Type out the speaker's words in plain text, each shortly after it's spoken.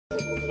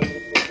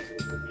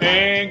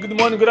And good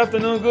morning, good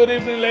afternoon, good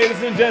evening,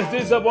 ladies and gents.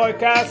 This is your boy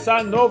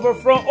Casanova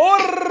from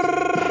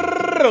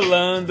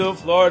Orlando,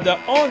 Florida,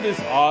 on this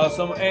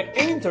awesome and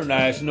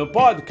international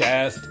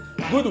podcast,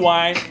 Good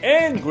Wine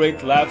and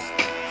Great Laughs,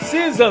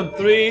 Season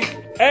 3,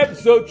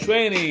 Episode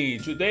 20.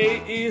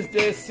 Today is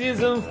the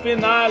season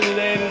finale,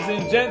 ladies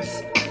and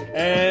gents.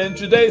 And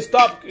today's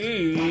topic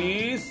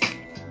is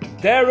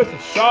Derek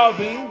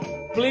Chauvin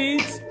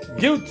pleads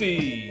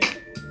guilty.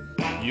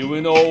 You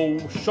will know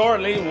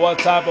shortly what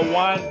type of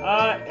wine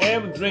I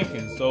am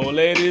drinking. So,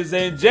 ladies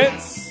and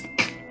gents,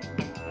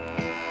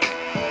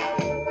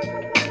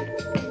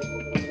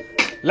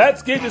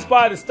 let's get this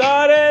party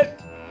started.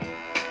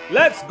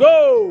 Let's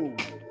go.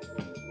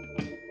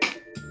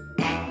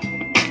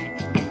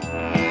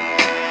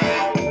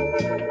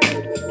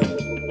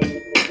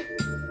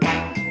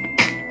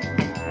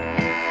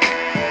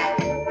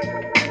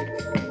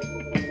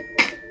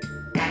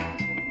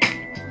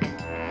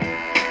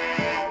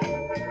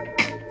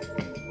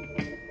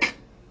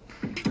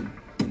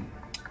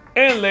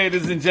 And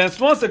ladies and gents,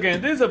 once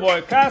again, this is your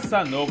boy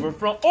Casanova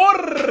from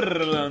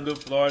Orlando,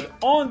 Florida,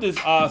 on this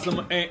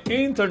awesome and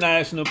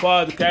international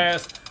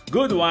podcast,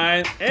 Good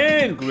Wine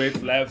and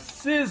Great Laughs,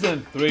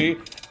 Season 3,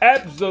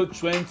 Episode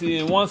 20.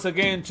 And once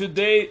again,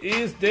 today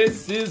is the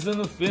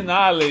season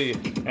finale.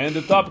 And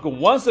the topic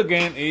once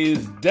again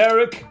is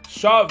Derek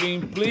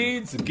Chauvin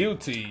pleads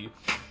guilty.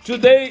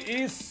 Today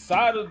is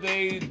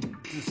Saturday,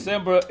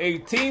 December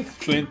 18th,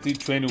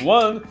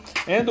 2021,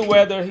 and the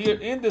weather here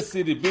in the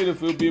city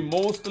beautiful will be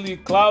mostly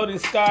cloudy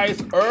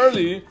skies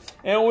early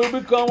and will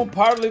become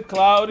partly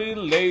cloudy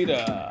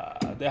later.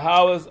 The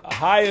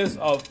highest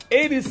of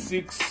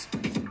 86,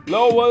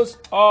 lowest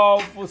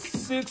of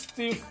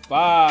 65.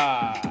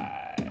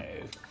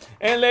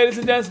 And ladies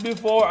and gents,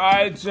 before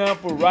I jump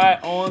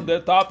right on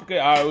the topic,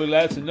 I will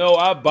let you know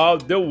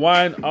about the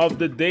wine of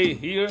the day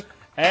here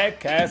at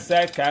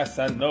Casa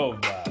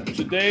Casanova.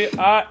 Today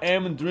I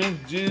am drinking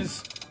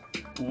this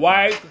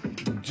white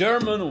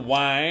German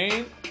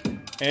wine,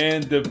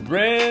 and the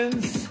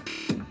brand's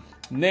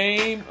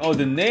name, or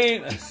the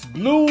name is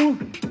Blue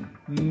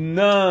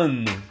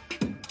Nun.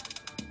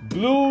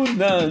 Blue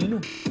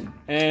Nun.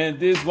 And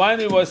this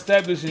winery was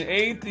established in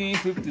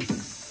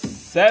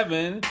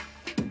 1857.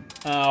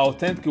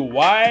 Authentic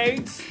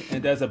white,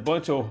 and there's a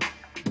bunch of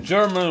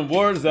German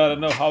words I don't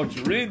know how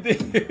to read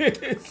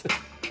this.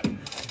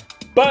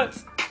 But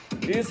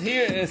it's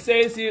here, it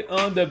says here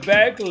on the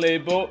back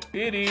label,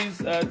 it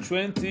is a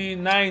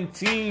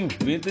 2019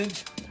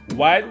 vintage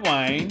white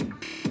wine.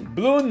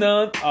 Blue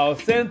Nun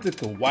Authentic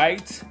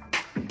White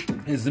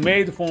is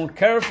made from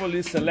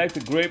carefully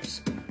selected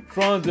grapes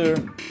from the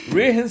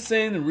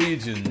Rheinhessen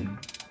region,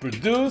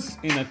 produced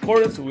in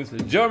accordance with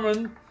the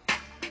German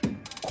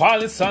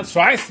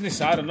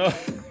Qualitätszeitschrift, I don't know,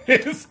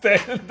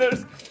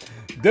 standards.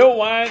 The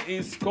wine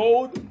is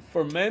cold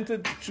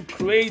fermented to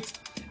create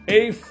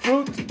a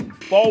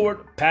fruit-forward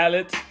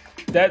palate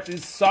that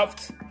is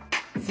soft,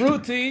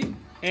 fruity,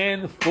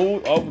 and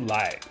full of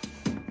life.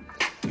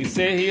 You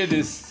say here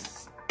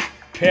this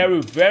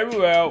paired very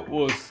well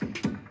with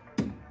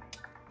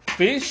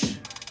fish,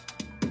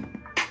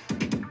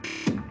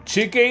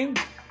 chicken,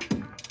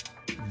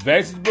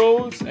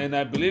 vegetables, and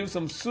I believe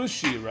some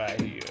sushi right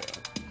here.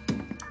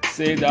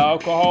 Say the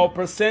alcohol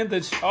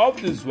percentage of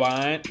this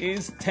wine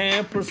is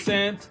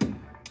 10%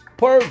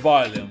 per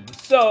volume.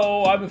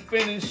 So I'm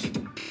finished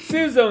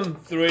Season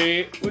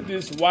 3 with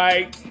this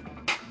white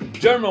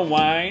German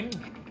wine.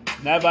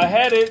 Never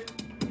had it.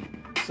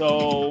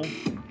 So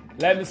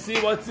let me see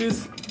what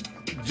this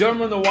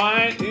German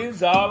wine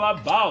is all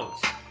about.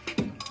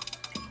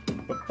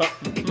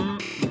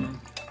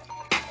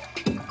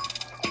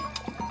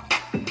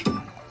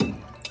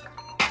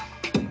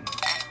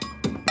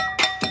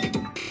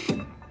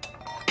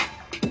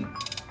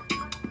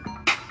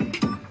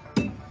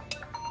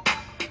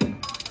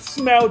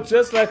 Smell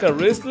just like a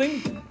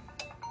Riesling.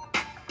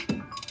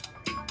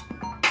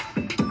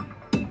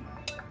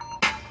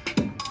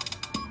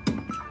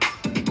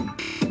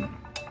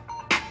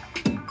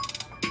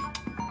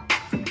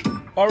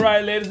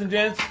 Alright, ladies and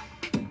gents,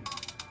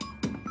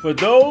 for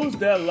those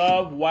that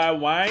love white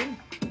wine,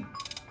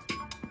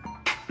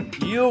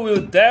 you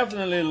will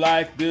definitely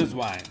like this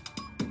wine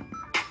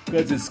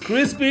because it's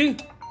crispy,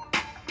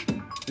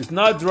 it's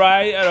not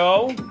dry at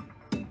all,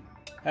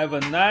 have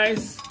a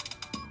nice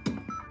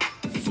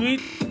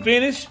sweet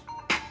finish,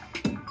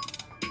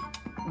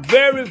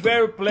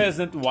 very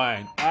pleasant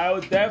wine. I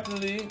would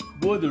definitely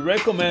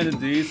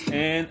recommend this,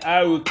 and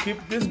I will keep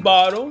this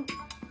bottle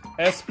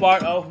as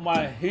part of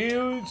my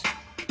huge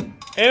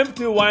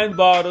empty wine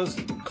bottles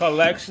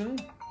collection,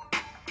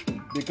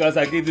 because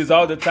I get this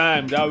all the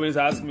time. They always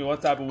ask me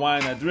what type of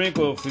wine I drink,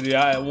 or for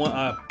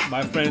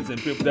my friends and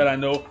people that I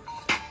know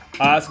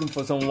asking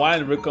for some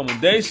wine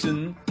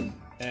recommendation,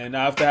 and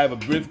I have to have a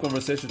brief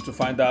conversation to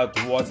find out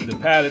what's the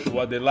palate,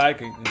 what they like.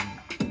 And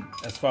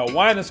as far as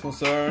wine is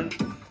concerned,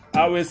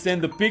 I will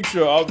send a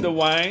picture of the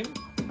wine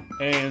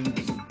and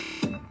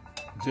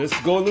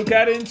just go look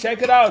at it and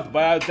check it out.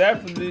 But I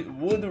definitely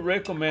would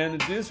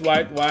recommend this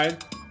white wine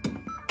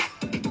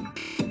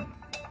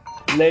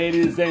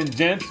ladies and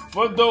gents,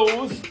 for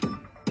those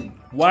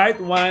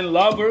white wine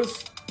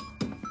lovers,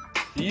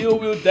 you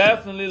will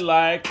definitely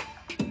like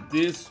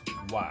this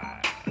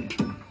wine.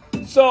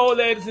 So,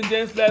 ladies and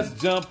gents, let's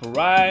jump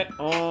right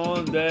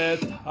on the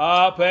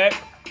topic.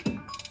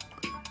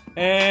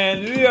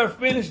 And we are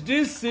finished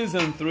this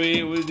season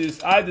 3 with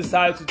this. I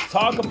decided to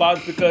talk about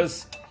it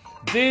because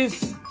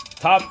this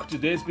topic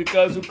today is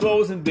because we're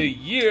closing the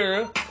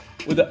year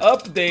with the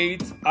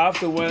update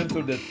after we went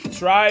through the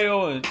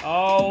trial and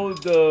all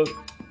the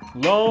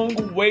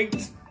long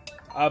wait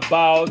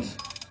about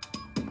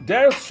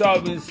Derek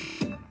Chauvin's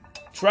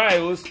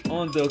trials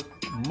on the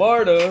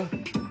murder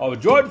of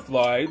George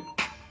Floyd.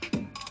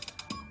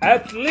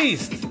 At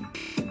least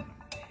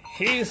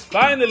he's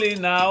finally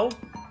now,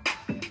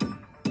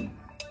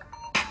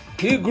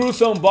 he grew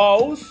some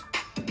balls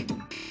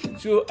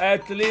to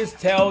at least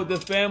tell the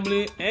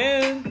family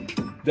and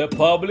the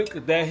public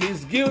that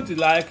he's guilty,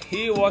 like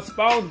he was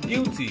found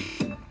guilty.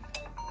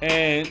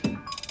 And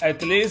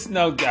at least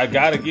now I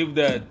gotta give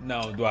that.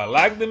 Now, do I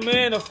like the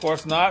man? Of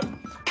course not.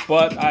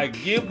 But I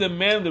give the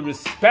man the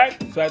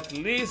respect, so at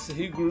least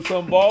he grew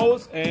some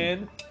balls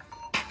and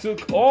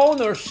took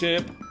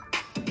ownership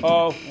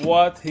of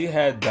what he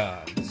had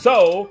done.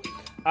 So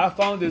I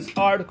found this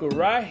article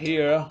right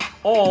here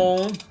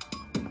on.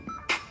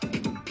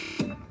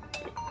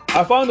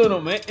 I found it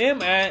on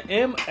MSN.com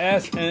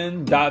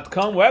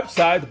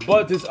website,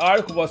 but this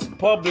article was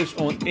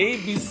published on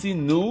ABC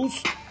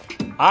News.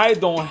 I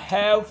don't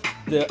have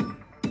the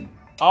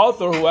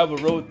author, whoever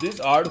wrote this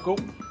article,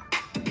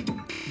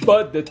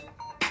 but the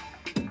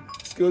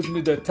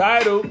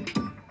title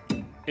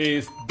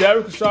is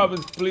Derek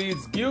Chauvin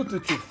pleads guilty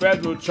to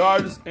federal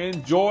charges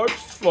in George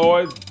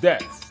Floyd's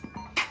death.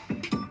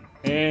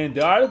 And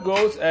the article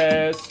goes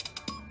as,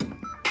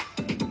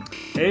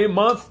 a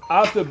month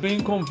after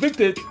being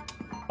convicted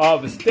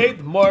of a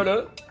state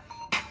murder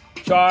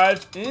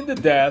charge in the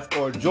death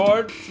of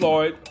George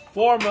Floyd,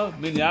 former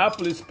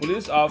Minneapolis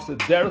police officer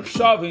Derek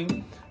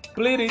Chauvin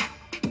pleaded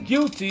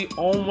guilty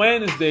on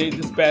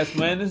this past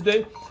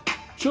Wednesday,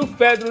 to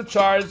federal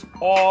charges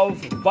of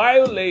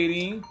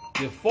violating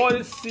the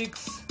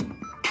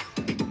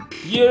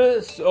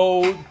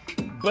 46-year-old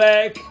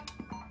black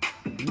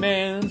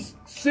man's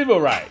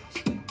civil rights.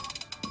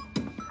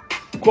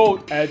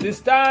 Quote, at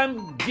this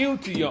time,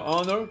 guilty, Your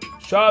Honor,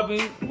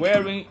 Chauvin,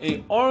 wearing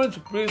an orange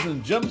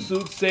prison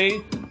jumpsuit,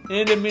 said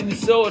in the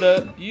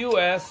Minnesota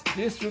U.S.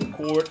 District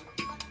Court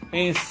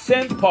in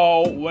St.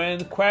 Paul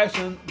when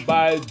questioned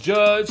by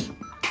Judge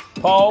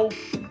Paul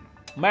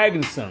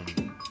Magnuson.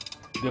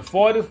 The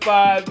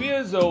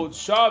 45-year-old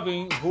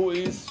Chauvin, who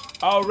is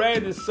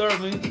already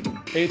serving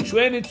a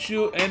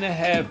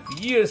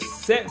 22-and-a-half-year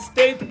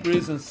state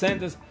prison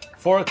sentence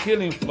for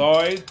killing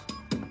Floyd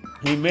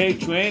in May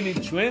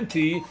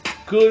 2020,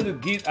 could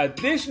get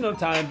additional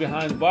time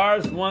behind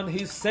bars when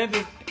he's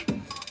sentenced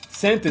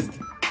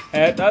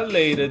at a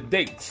later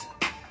date.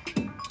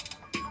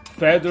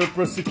 Federal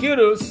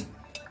prosecutors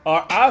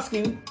are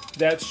asking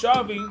that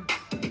Chauvin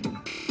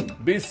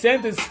be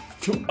sentenced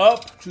to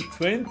up to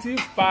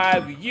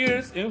 25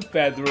 years in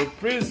federal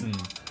prison.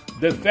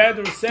 The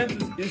federal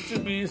sentence is to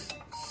be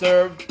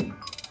served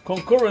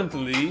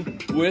concurrently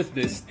with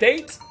the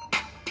state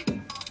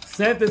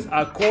sentence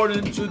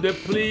according to the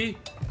plea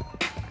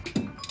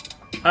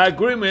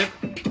agreement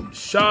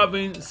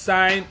Chauvin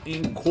signed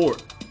in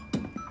court.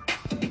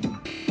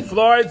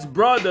 Floyd's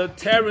brother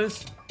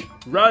Terrence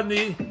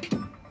Rodney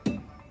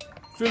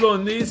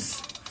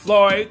Philonis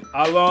Floyd,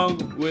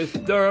 along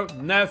with their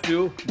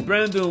nephew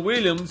Brandon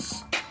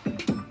Williams,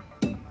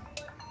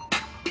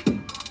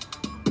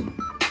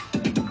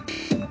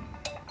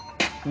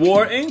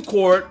 were in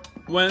court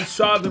when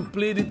Chauvin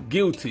pleaded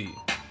guilty.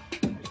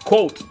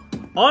 Quote,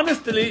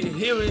 honestly,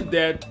 hearing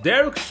that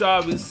Derek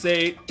Chauvin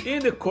said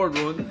in the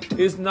courtroom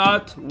is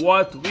not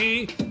what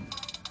we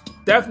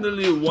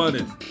definitely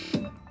wanted.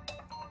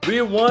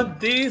 We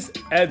want this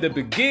at the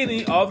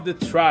beginning of the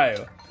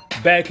trial.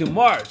 Back in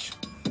March,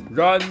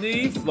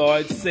 Rodney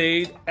Floyd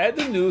said at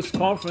the news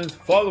conference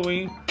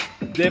following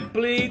the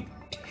plea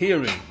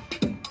hearing,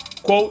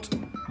 quote,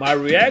 my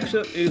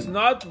reaction is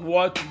not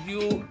what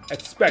you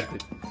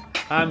expected.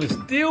 I'm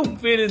still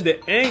feeling the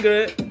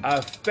anger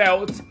I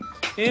felt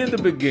in the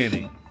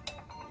beginning.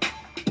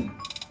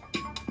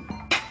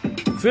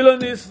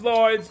 Philonis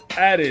Floyd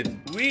added,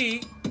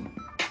 we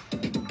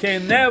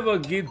can never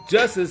get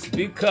justice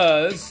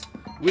because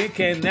we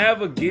can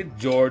never get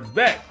George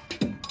back,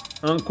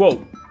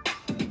 unquote.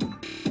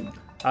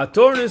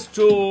 Attorneys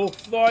to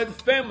Floyd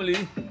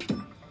family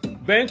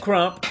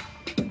bankrupt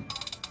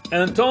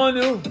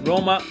Antonio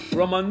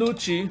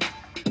Romanucci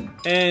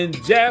and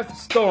Jeff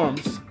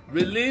Storms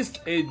released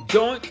a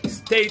joint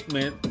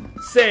statement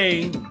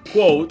saying,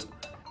 quote,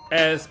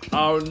 as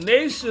our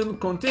nation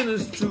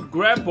continues to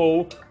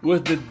grapple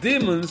with the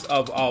demons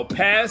of our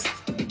past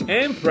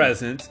and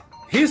present,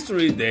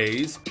 history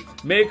days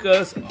make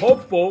us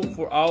hopeful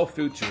for our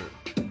future.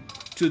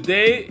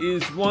 Today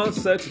is one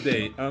such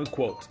day,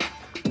 unquote.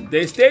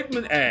 The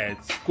statement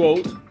adds,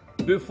 quote,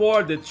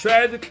 before the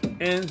tragic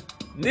and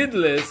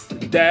needless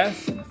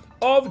death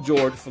of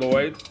George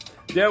Floyd,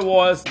 there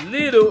was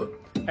little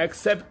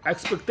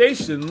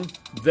expectation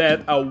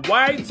that a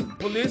white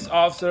police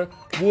officer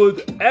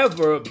would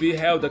ever be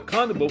held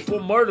accountable for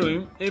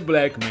murdering a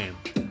black man.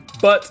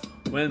 But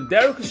when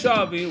Derek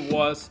Chauvin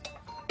was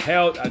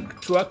held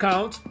to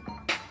account,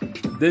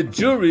 the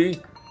jury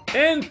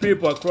and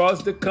people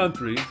across the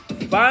country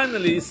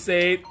finally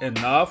said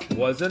enough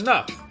was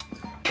enough.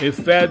 A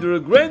federal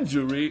grand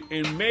jury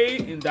in May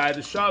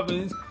indicted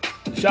Chauvin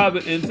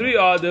and three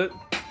other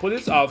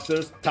police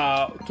officers,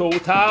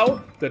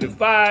 total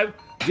 35,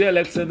 J.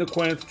 Alexander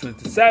Quint,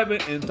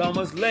 27, and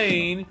Thomas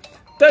Lane,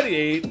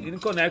 38, in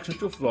connection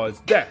to Floyd's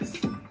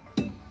death.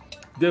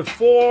 The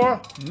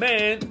four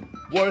men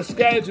were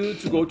scheduled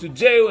to go to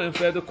jail and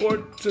federal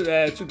court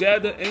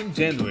together in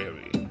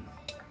January.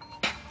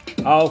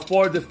 All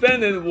four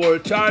defendants were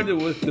charged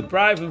with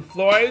depriving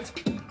Floyd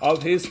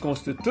of his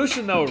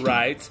constitutional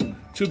right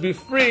to be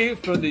free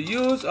from the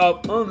use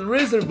of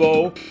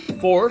unreasonable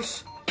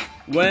force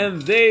when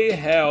they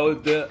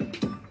held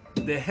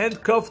the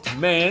handcuffed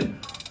man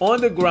on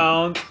the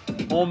ground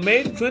on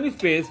May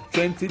 25,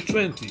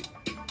 2020,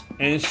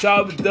 and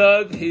Chauvin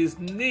dug his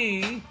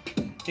knee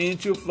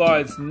into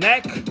Floyd's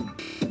neck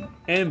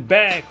and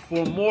back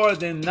for more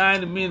than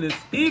 9 minutes,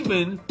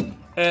 even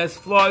as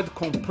Floyd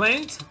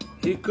complained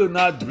he could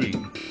not breathe,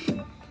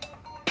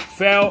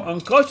 fell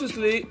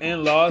unconsciously,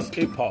 and lost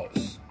a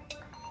pulse.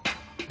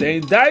 The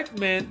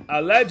indictment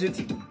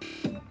alleged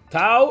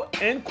Tao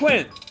and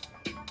Quint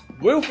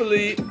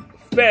willfully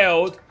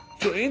failed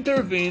to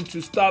intervene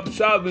to stop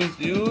Chauvin's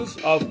use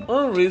of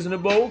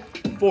unreasonable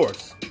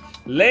force.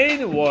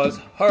 Lane was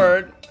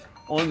heard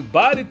on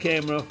body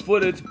camera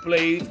footage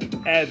played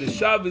at the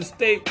Chauvin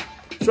state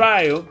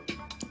trial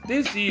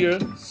this year,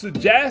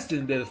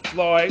 suggesting that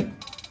Floyd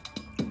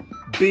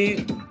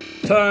be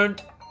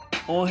turned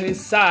on his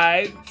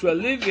side to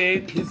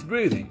alleviate his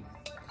breathing.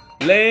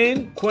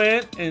 Lane,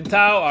 Quint, and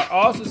Tao are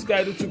also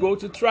scheduled to go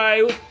to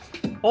trial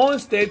on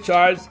state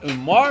charges in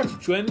March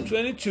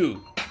 2022.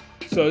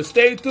 So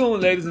stay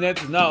tuned, ladies and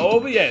gentlemen. It's not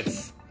over yet.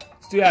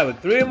 Still have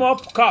 3 more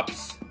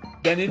cops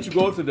that need to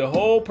go through the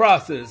whole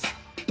process.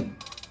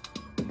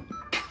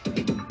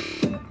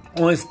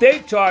 On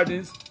state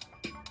charges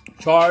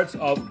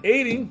of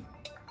aiding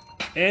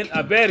and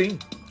abetting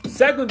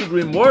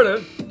second-degree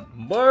murder,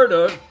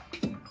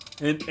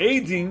 and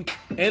aiding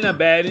and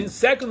abetting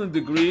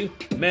second-degree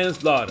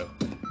manslaughter.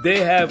 They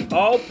have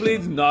all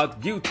pleaded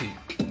not guilty.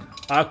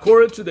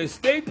 According to the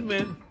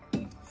statement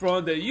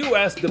from the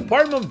U.S.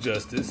 Department of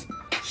Justice,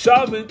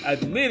 Chauvin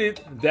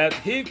admitted that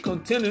he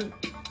continued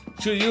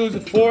to use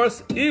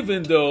force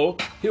even though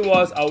he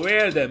was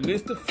aware that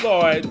Mr.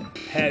 Floyd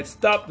had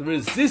stopped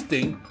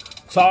resisting,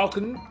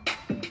 talking,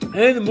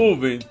 and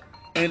moving,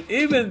 and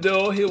even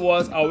though he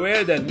was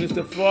aware that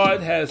Mr.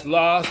 Floyd has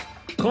lost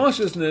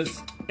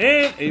consciousness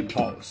and a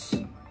pulse.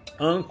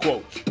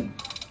 Unquote.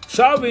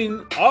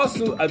 Chauvin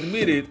also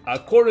admitted,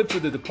 according to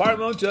the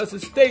Department of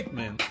Justice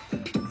statement,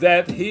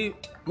 that he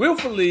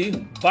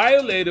willfully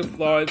violated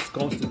Floyd's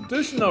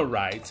constitutional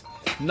right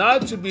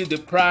not to be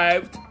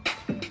deprived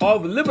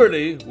of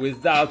liberty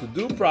without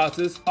due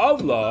process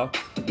of law,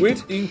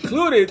 which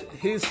included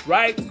his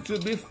right to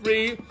be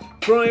free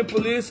from a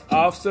police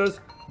officer's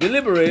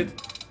deliberate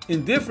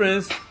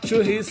indifference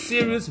to his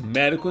serious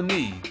medical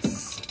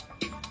needs.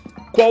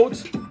 Quote,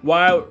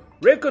 while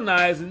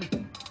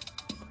recognizing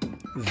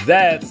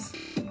that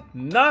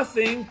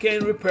nothing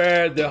can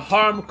repair the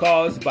harm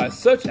caused by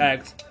such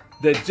acts,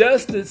 the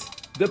Justice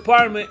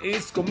Department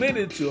is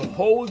committed to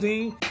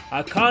holding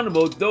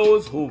accountable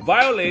those who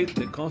violate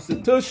the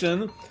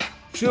Constitution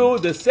to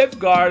the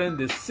safeguarding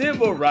the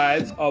civil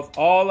rights of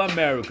all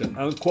Americans,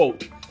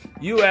 unquote,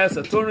 U.S.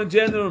 Attorney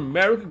General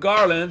Merrick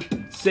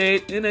Garland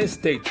said in a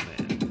statement.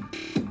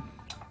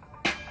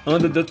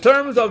 Under the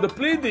terms of the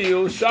plea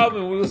deal,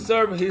 Chauvin will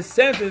serve his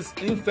sentence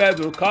in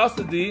federal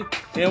custody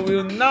and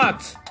will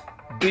not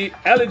be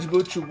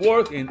eligible to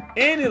work in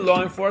any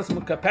law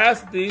enforcement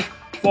capacity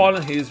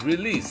following his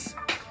release.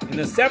 In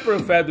a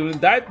separate federal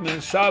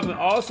indictment, Chauvin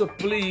also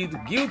pleaded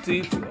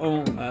guilty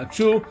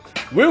to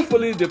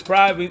willfully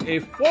depriving a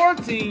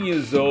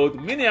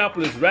 14-year-old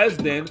Minneapolis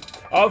resident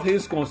of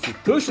his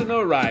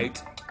constitutional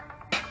right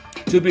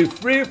to be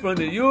free from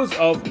the use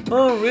of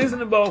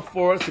unreasonable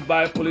force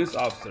by a police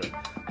officer.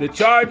 The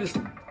charges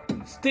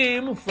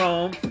stem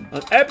from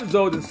an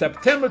episode in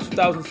September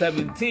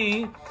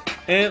 2017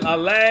 and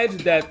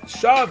allege that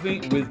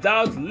Chauvin,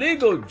 without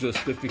legal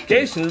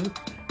justification,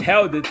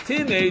 held the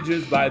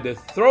teenagers by the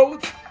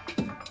throat,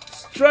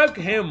 struck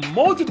him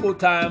multiple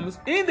times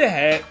in the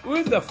head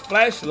with a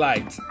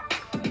flashlight,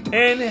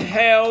 and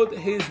held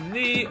his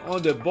knee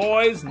on the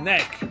boy's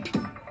neck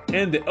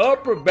and the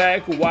upper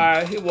back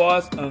while he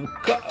was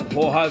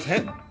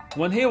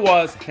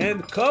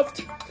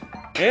handcuffed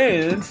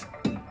and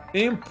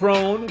in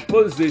prone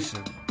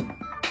position.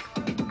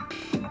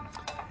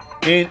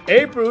 In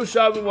April,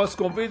 Chauvin was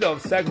convicted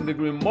of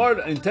second-degree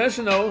murder,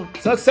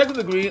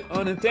 second-degree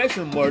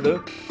unintentional murder,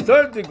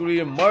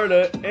 third-degree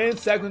murder, and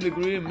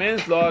second-degree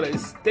manslaughter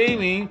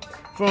stemming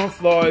from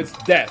Floyd's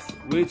death,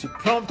 which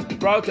prompted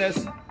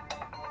protests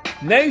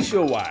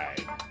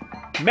nationwide.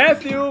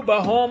 Matthew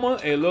Bahoma,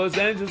 a Los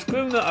Angeles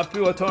criminal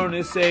appeal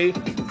attorney, said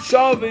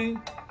Chauvin's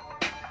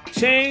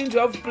change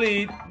of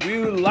plea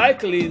will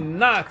likely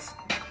not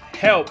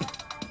help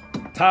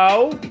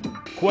Tao,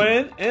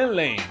 Quinn, and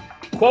Lane.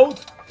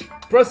 Quote,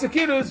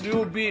 prosecutors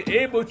will be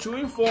able to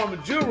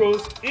inform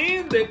jurors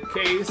in the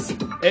case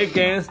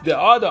against the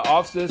other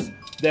officers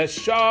that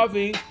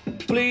Chauvin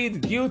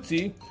plead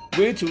guilty,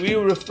 which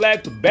will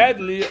reflect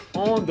badly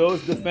on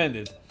those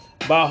defendants.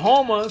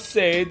 Bahoma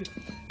said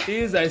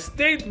is a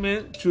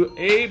statement to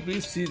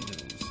ABC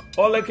News.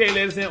 Okay,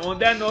 ladies and on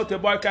that note, the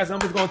broadcast, I'm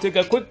just going to take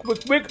a quick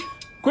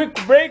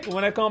break.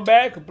 When I come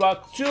back,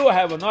 block 2, I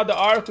have another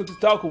article to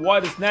talk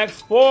what is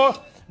next for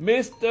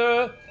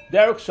Mr.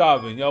 Derek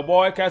Chauvin. Your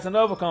boy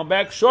Casanova come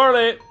back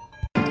shortly.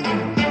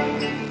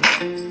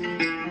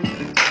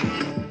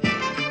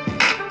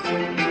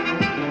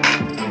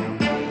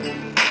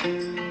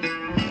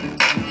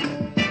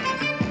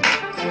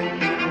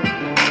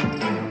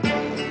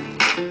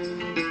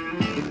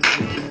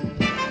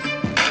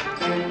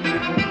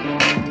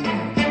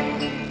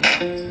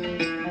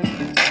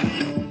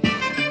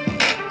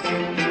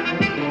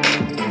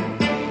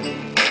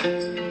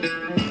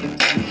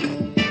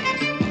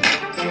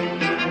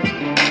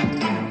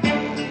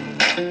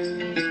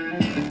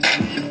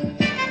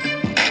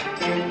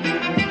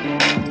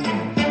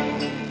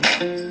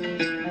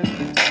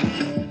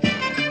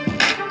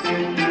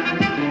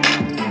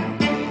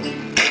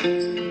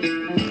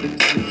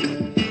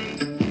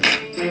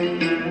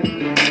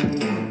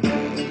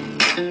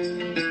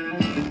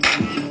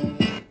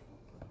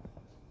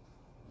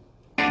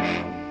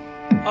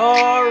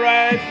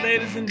 Alright,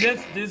 ladies and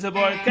gents, this is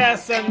about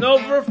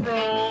Casanova from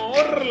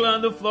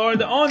Orlando,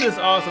 Florida, on this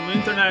awesome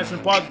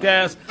international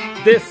podcast,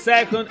 the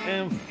second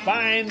and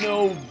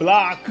final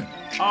block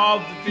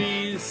of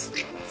this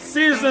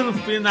season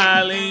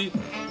finale,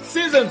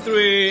 season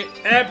 3,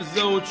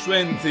 episode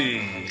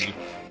 20.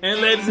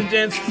 And ladies and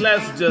gents,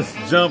 let's just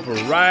jump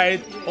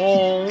right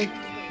on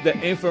the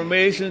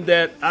information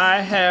that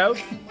I have.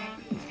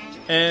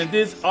 And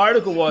this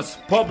article was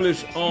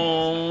published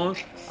on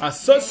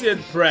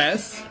Associated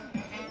Press.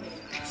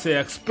 Say,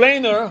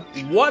 explainer,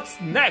 what's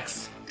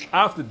next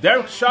after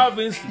Derek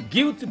Chauvin's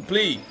guilty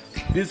plea?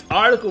 This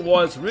article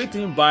was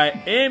written by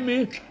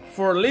Amy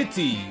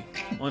Forliti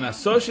on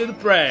Associated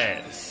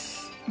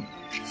Press.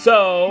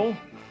 So,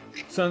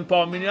 St.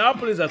 Paul,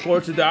 Minneapolis,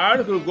 according to the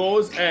article,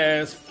 goes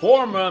as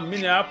former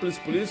Minneapolis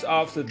police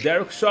officer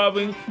Derek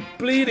Chauvin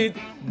pleaded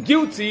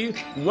guilty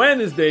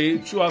Wednesday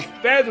to a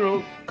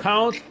federal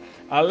count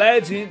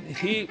alleging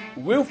he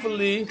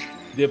willfully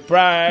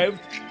deprived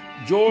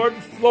George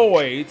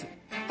Floyd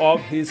of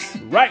his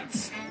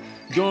rights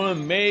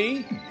during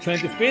May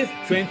 25,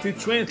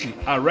 2020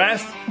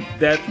 arrest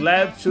that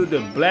led to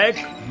the black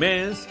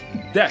man's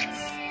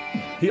death.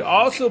 He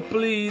also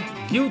pleaded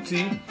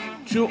guilty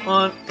to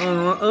an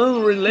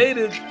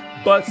unrelated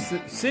but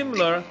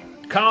similar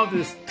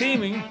count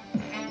stemming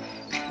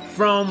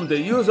from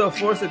the use of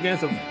force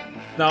against a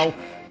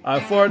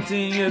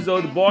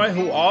 14-year-old boy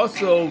who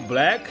also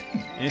black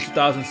in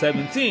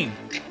 2017.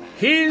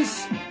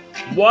 Here's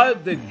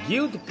what the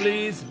guilt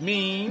pleas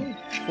mean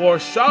for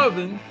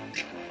Chauvin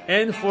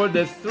and for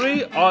the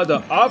 3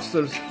 other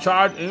officers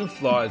charged in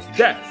Floyd's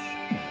death.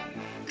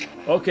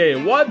 Okay,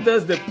 what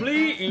does the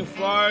plea in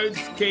Floyd's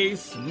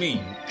case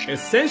mean?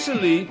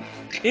 Essentially,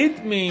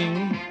 it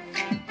means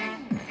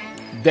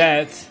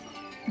that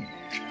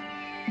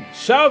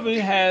Chauvin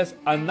has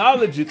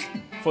acknowledged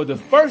for the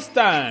first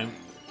time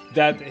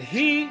that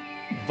he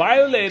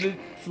violated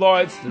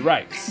Floyd's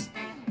rights.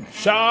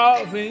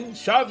 Chauvin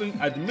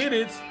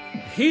admitted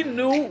he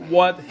knew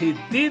what he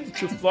did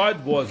to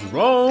Floyd was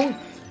wrong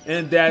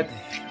and that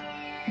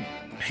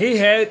he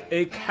had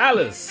a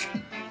callous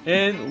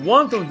and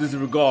wanton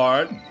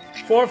disregard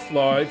for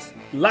Floyd's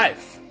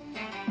life.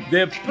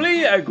 The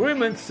plea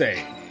agreement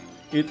said.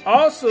 It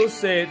also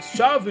said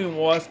Chauvin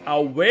was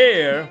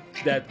aware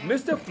that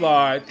Mr.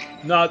 Floyd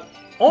not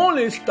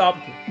only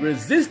stopped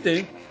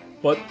resisting,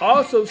 but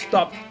also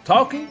stopped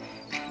talking,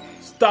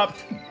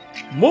 stopped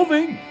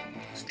moving,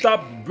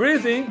 stopped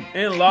breathing,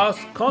 and lost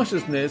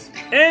consciousness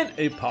and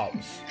a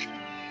pulse.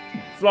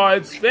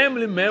 Floyd's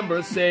family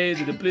members say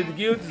that the plea to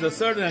guilty is a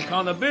certain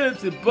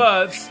accountability,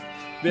 but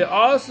they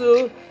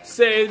also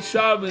said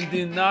Chauvin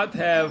did not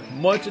have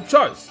much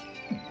choice.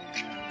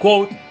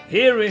 Quote,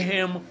 hearing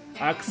him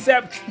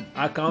accept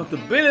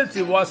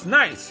accountability was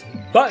nice,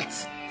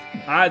 but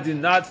I did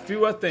not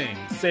feel a thing,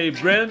 say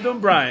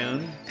Brandon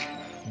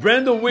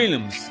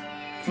Williams,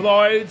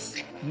 Floyd's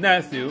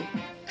nephew.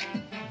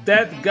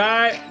 That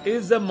guy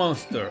is a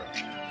monster.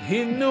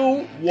 He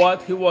knew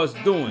what he was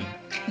doing.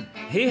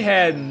 He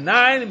had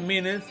 9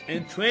 minutes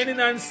and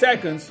 29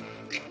 seconds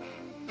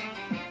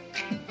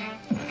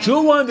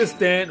to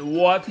understand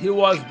what he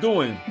was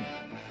doing.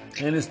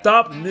 and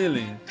stopped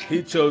kneeling.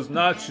 He chose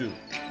not to.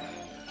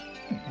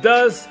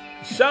 Does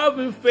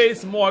Chauvin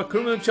face more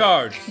criminal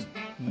charges?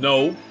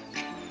 No.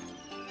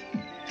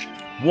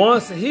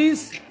 Once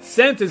he's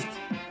sentenced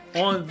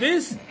on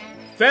these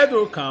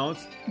federal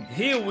counts,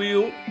 he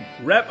will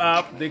wrap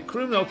up the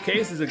criminal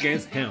cases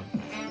against him.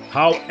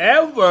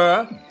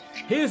 However,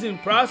 he is in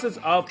process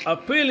of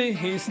appealing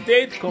his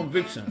state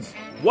convictions.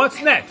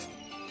 What's next?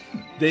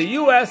 The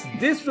U.S.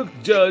 District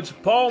Judge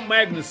Paul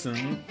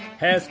Magnuson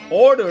has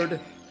ordered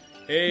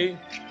a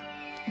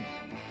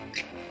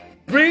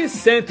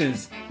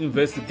pre-sentence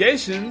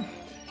investigation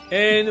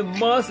and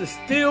must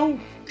still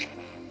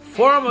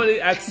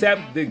formally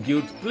accept the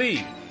guilty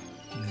plea.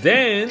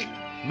 Then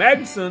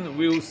Magnuson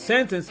will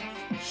sentence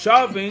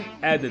Chauvin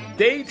at a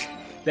date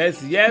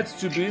that's yet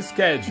to be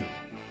scheduled.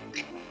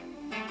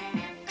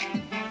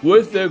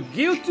 With the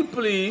guilty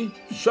plea,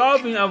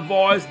 Chauvin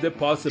avoids the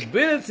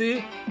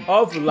possibility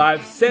of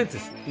life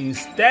sentence.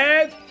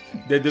 Instead,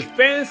 the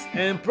defense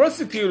and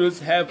prosecutors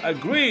have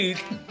agreed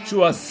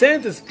to a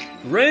sentence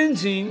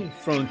ranging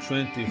from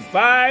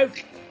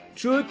 25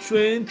 to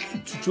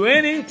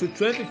 20 to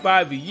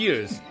 25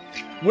 years,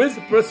 with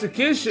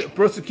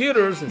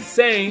prosecutors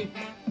saying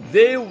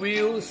they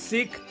will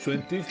seek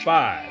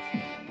 25.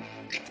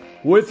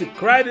 With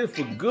credit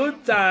for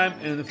good time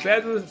in the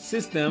federal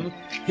system,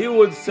 he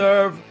would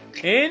serve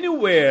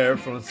anywhere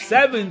from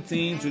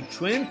 17 to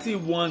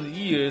 21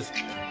 years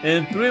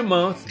and 3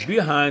 months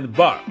behind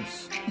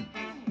bars.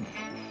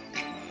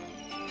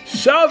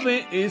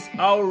 Chauvin is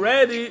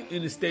already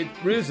in state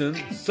prison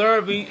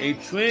serving a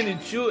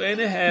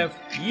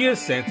 22.5-year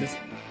sentence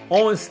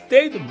on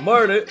state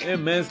murder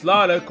and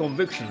manslaughter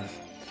convictions.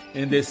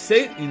 In the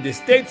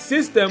state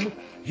system,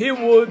 he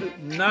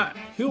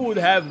would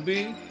have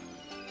been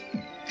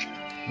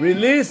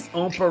released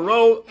on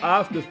parole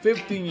after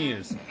 15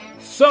 years.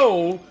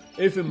 So,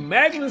 if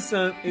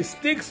Magnuson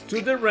sticks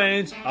to the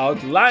range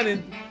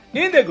outlined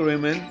in the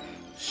agreement,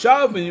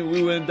 Chauvin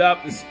will end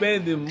up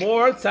spending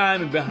more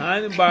time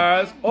behind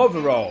bars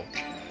overall.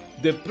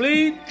 The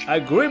plea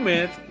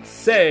agreement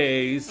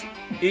says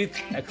it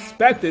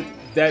expected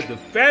that the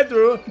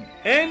federal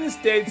and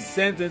state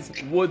sentence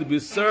would be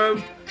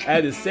served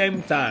at the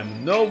same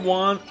time, not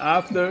one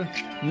after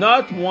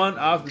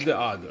the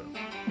other.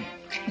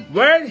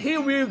 Where he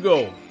will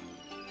go?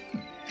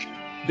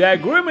 The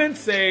agreement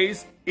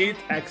says it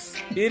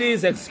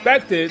is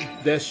expected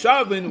that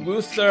Chauvin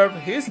will serve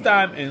his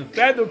time in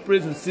federal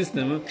prison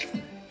system,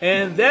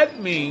 and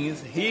that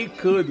means he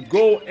could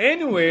go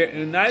anywhere in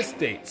the United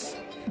States.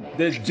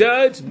 The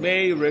judge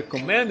may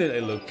recommend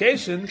a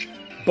location,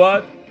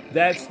 but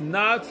that's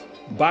not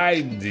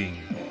binding,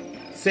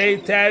 say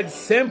Ted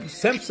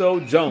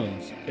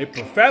Simpson-Jones, a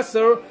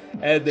professor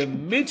at the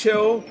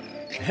Mitchell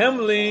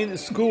Hamlin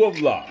School of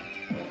Law.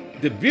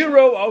 The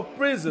Bureau of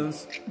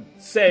Prisons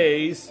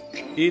says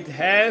it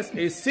has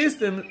a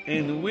system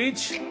in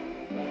which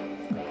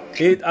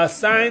it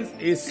assigns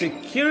a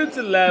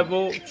security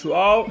level to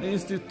all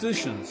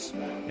institutions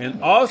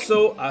and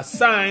also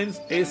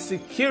assigns a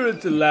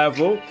security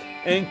level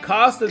and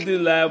custody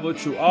level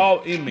to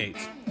all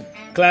inmates.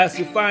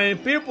 Classifying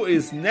people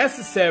is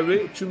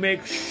necessary to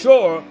make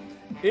sure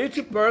each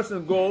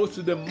person goes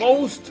to the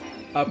most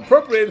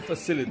appropriate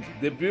facility,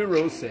 the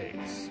Bureau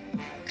says.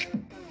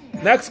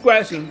 Next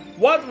question.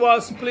 What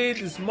was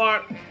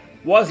smart?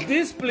 Was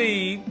this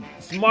plea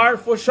smart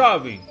for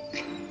Chauvin?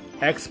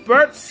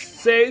 Experts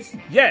say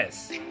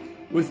yes.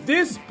 With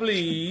this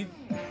plea,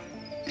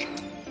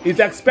 it's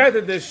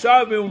expected that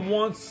Chauvin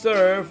won't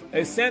serve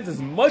a sentence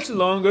much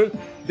longer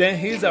than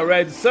he's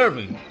already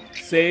serving,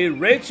 say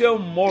Rachel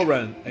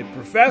Moran, a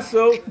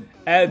professor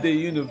at the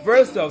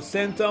University of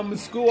St.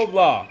 Thomas School of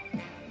Law.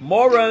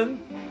 Moran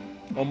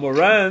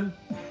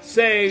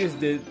says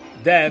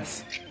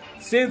that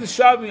since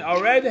Chauvin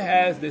already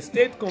has the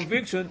state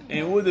conviction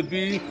and would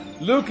be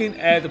looking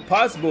at a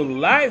possible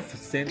life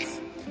sentence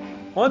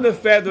on the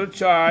federal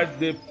charge,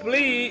 the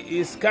plea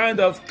is kind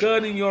of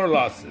cutting your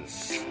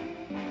losses.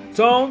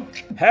 Tom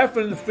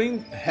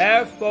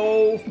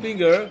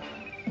Heffelfinger,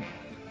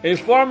 a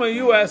former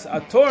U.S.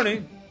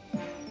 attorney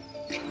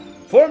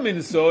for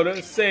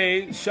Minnesota,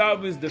 said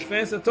Chauvin's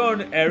defense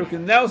attorney Eric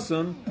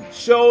Nelson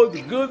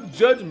showed good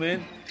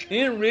judgment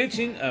in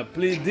reaching a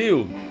plea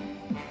deal,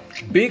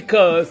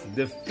 because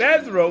the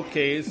federal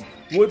case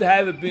would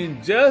have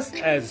been just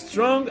as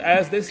strong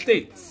as the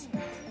state's.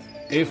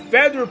 A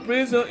federal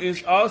prison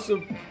is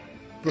also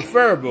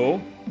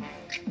preferable,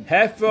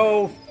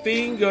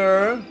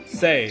 Heffelfinger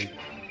said.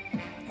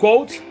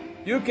 Quote,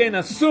 "You can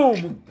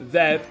assume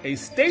that a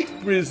state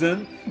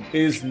prison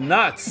is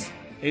not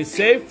a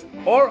safe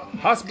or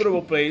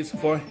hospitable place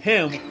for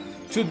him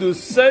to do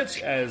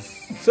such a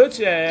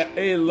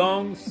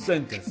long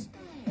sentence."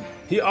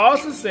 He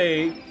also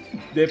said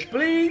the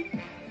plea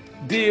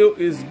deal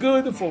is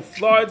good for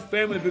Floyd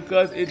family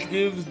because it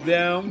gives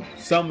them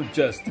some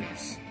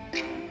justice.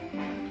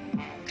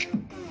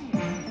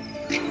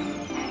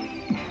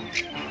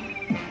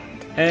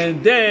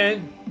 And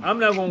then, I'm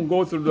not going to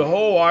go through the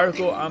whole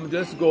article, I'm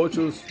just going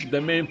to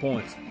the main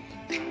points.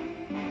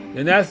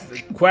 And that's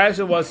the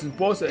question was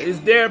supposed to,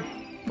 is there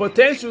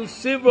potential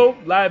civil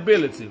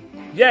liability?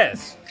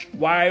 Yes.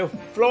 While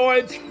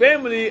Floyd's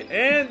family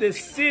and the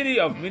city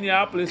of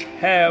Minneapolis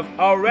have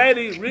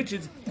already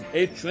reached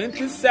a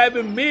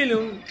 $27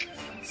 million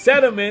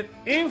settlement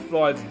in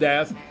Floyd's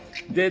death,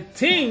 the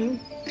teen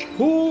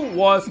who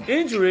was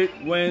injured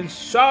when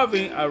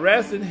Chauvin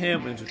arrested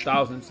him in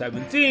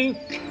 2017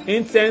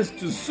 intends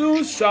to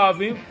sue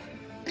Chauvin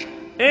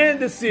and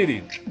the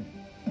city.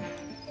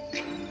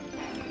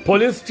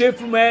 Police chief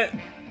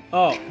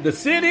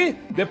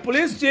the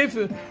police chief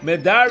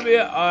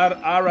Medaria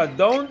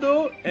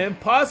Arradondo and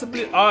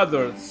possibly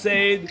others,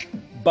 said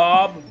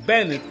Bob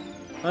Bennett,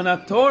 an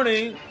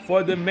attorney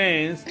for the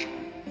man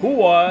who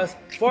was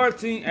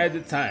 14 at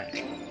the time.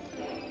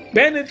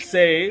 Bennett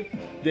said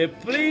the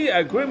plea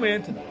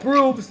agreement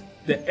proves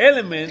the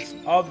elements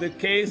of the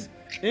case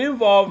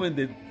involving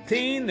the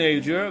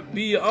teenager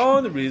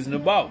beyond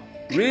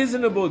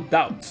reasonable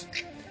doubt,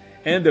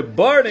 and the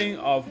burden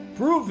of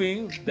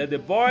proving that the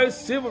boy's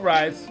civil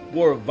rights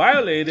were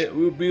violated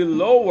will be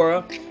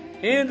lower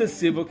in the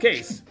civil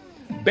case.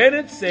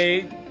 Bennett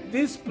said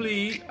this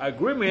plea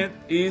agreement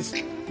is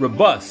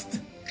robust,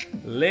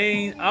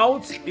 laying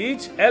out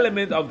each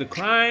element of the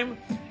crime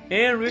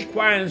and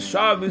requiring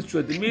Chauvin to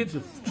admit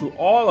to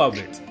all of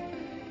it.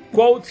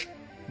 Quote,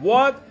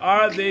 "What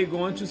are they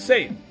going to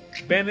say?"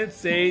 Bennett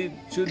said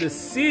to the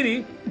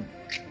city,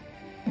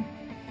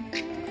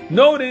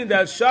 noting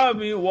that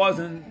Chauvin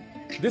wasn't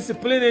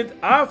disciplined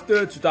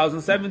after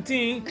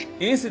 2017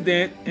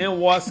 incident and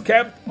was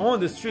kept on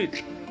the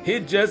street. He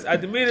just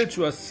admitted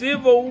to a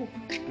civil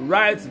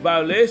rights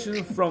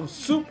violation from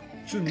soup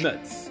to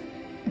nuts.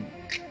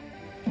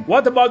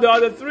 What about the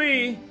other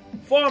three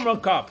former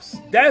cops?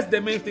 That's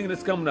the main thing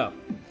that's coming up.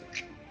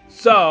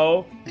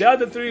 So the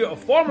other three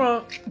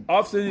former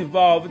officers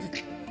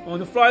involved on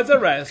the Floyd's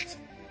arrest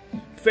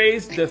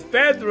faced the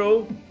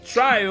federal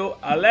trial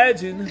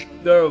alleging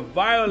they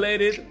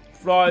violated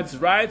Floyd's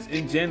rights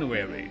in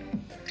January.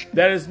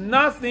 There is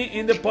nothing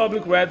in the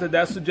public record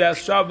that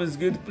suggests Chauvin's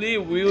guilty plea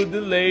will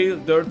delay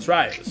their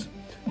trials.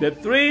 The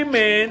three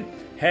men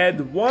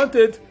had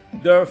wanted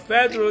their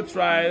federal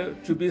trial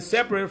to be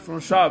separate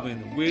from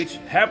Chauvin, which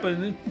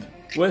happened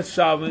with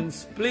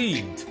Chauvin's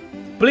plea.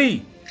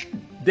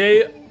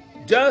 They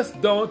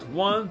just don't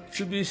want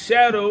to be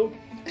shadow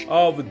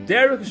of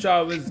Derek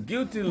Chauvin's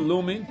guilty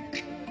looming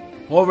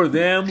over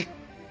them,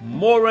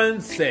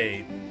 Moran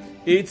said.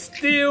 It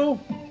still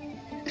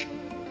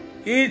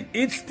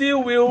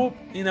will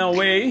in a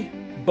way,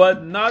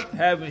 but not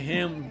having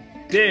him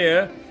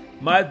there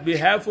might be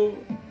helpful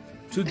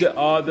to the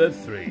other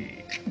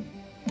three.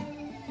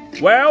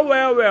 Well,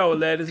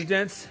 ladies and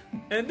gents,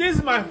 and this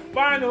is my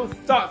final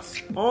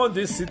thoughts on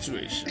this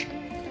situation.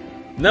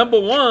 Number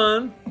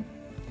one,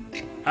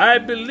 I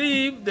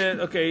believe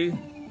that,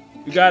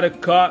 you gotta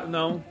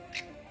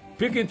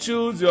pick and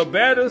choose your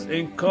battles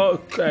and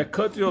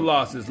cut your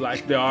losses,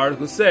 like the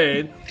article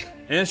said.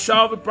 And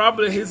Chauvin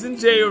probably is in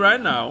jail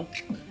right now.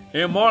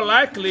 And more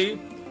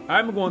likely,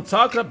 I'm going to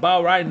talk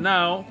about right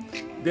now,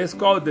 this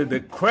called the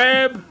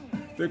crab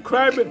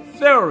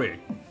theory.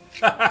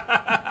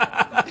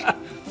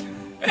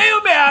 And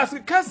you may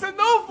ask,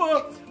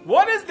 Casanova,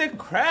 what is the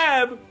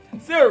crab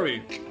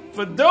theory?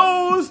 For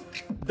those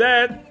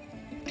that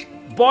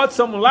bought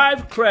some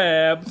live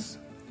crabs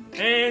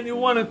and you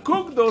want to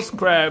cook those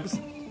crabs,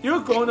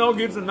 you're going to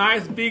get some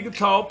nice big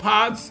tall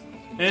pots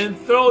and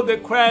throw the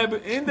crab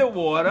in the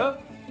water.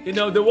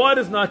 The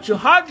water is not too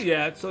hot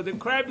yet, so the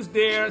crab is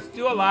there,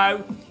 still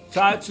alive,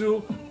 try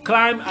to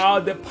climb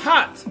out the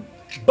pot.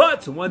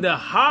 But when the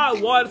hot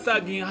water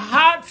starts getting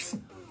hot,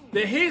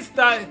 the heat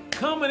starts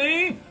coming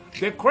in,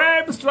 the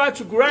crabs try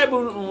to grab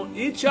on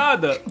each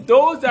other.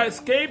 Those that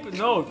escape,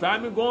 no, if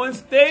I'm going to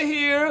stay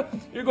here,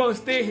 you're going to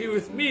stay here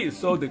with me.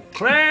 So the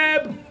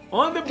crab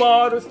on the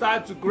bottom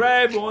starts to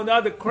grab on the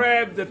other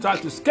crabs that try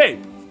to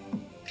escape.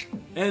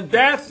 And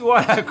that's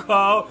what I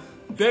call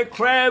the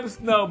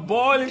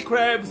boiling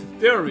crabs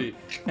theory.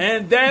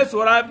 And that's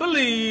what I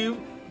believe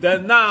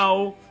that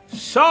now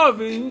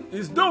Chauvin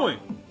is doing.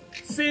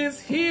 Since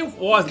he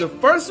was the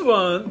first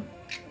one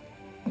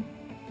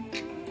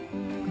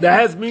that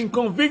has been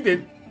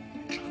convicted,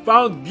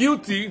 found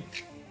guilty,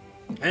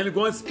 and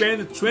going to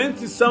spend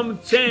 20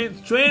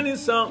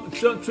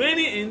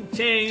 and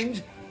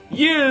change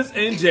years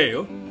in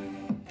jail.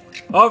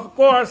 Of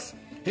course,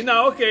 you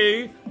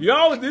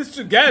all this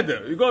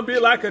together. You're going to be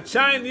like a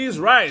Chinese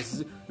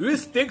rice. We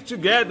stick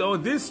together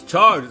on these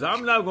charges.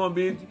 I'm not going to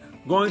be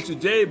going to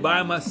jail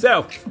by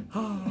myself.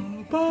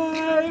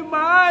 By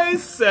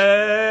myself.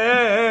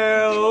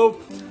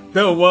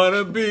 Don't want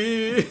to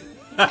be.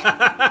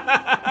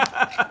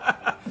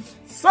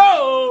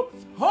 So,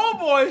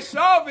 homeboy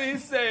Chauvin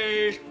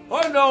say,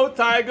 "Oh no,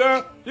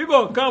 Tiger, you're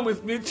going to come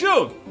with me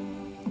too."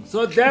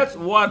 So that's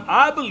what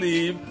I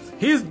believe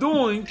he's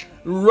doing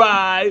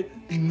right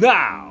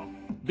now.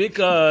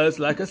 Because,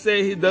 like I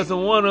say, he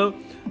doesn't want to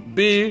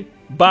be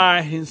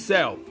by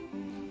himself.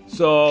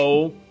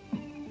 So,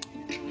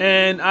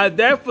 and I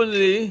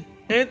definitely,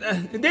 and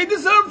they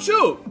deserve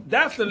to.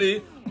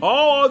 Definitely,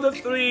 all the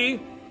 3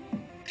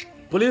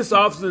 police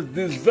officers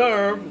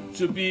deserve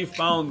to be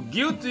found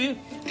guilty,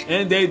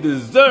 and they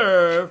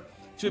deserve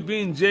to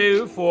be in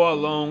jail for a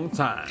long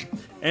time.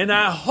 And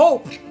I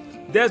hope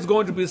that's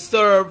going to be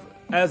served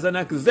as an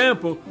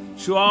example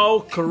to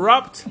all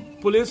corrupt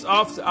police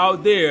officers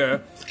out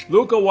there.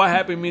 Look at what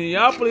happened in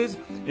Minneapolis,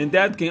 and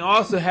that can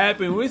also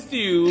happen with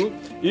you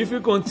if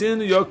you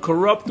continue your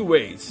corrupt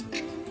ways.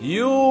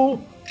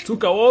 You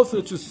took an oath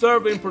to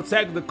serve and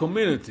protect the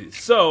community,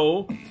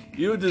 so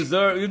you're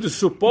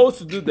supposed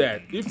to do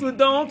that. If you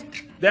don't,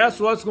 that's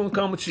what's going to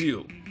come to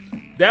you.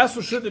 That's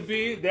what should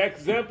be the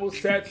example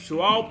set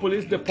to all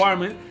police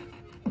department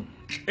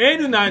in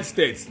the United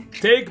States.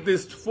 Take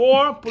these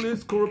 4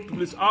 corrupt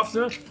police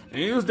officers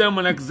and use them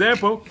as an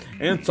example,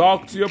 and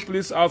talk to your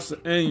police officer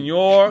in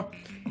your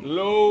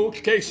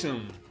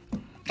location.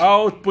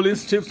 All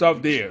police chiefs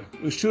out there,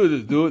 you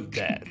should do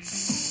that.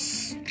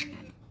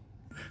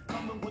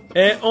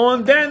 And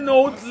on that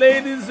note,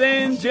 ladies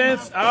and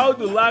gents, I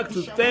would like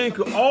to thank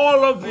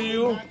all of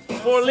you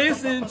for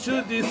listening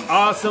to this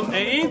awesome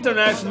and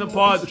international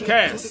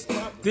podcast.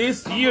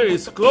 This year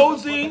is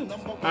closing.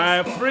 I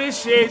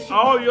appreciate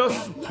all your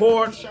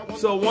support.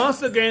 So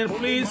once again,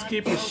 please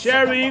keep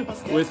sharing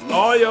with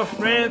all your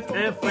friends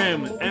and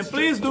family. And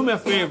please do me a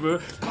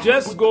favor,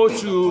 just go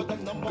to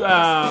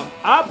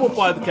Apple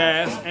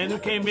Podcasts and you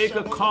can make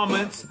a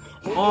comment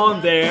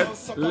on there.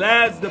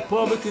 Let the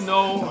public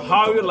know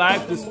how you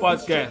like this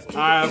podcast.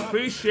 I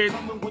appreciate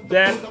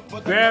that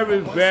very,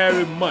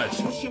 very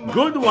much.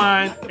 Good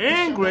Wine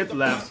and Great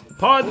Laughs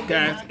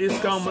podcast is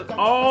coming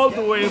all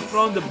the way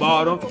from the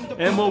bottom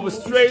and moving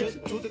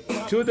straight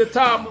to the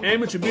top,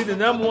 aiming to be the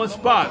 #1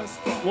 spot.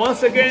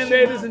 Once again,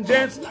 ladies and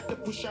gents,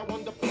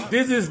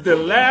 this is the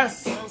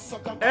last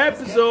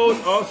episode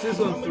of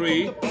season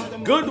 3.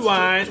 Good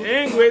Wine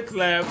and Great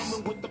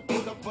Laughs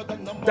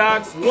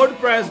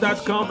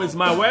 .wordpress.com is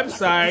my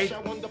website,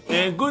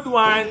 and Good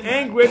Wine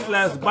and Great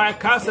Laughs by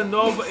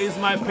Casanova is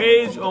my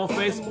page on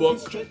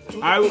Facebook.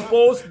 I will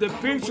post the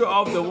picture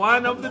of the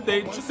wine of the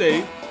day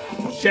today.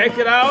 Check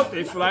it out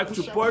if you like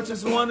to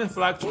purchase one, if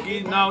you like to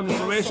get now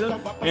information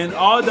and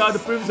all the other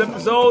previous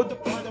episodes.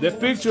 The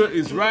picture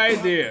is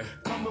right there.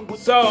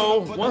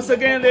 So, once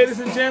again, ladies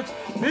and gents,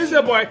 this is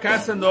your boy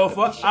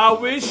Casanova. I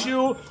wish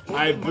you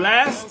a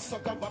blessed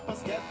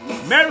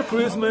Merry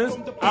Christmas.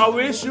 I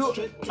wish you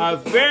a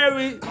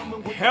very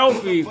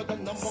healthy,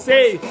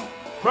 safe,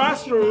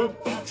 prosperous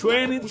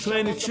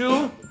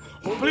 2022.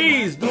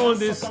 Please, during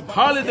this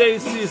holiday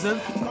season,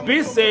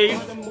 be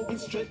safe,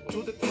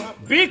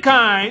 be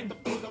kind,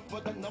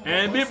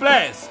 and be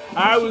blessed.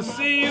 I will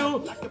see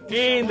you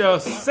in the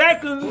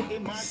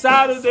second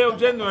Saturday of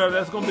January.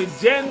 That's going to be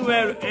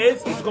January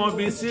 8th. It's going to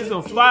be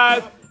season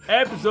 5,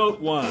 episode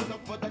 1.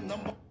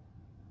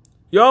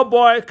 Your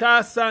boy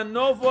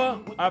Casanova.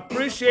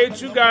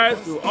 Appreciate you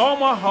guys with all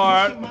my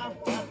heart.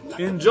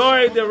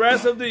 Enjoy the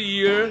rest of the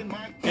year.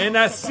 And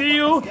I see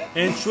you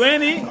in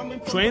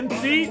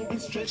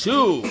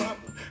 2022.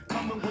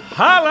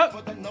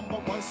 Holla!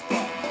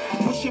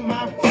 Pushing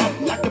my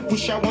back like a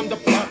pusher on the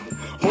block,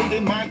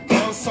 holding my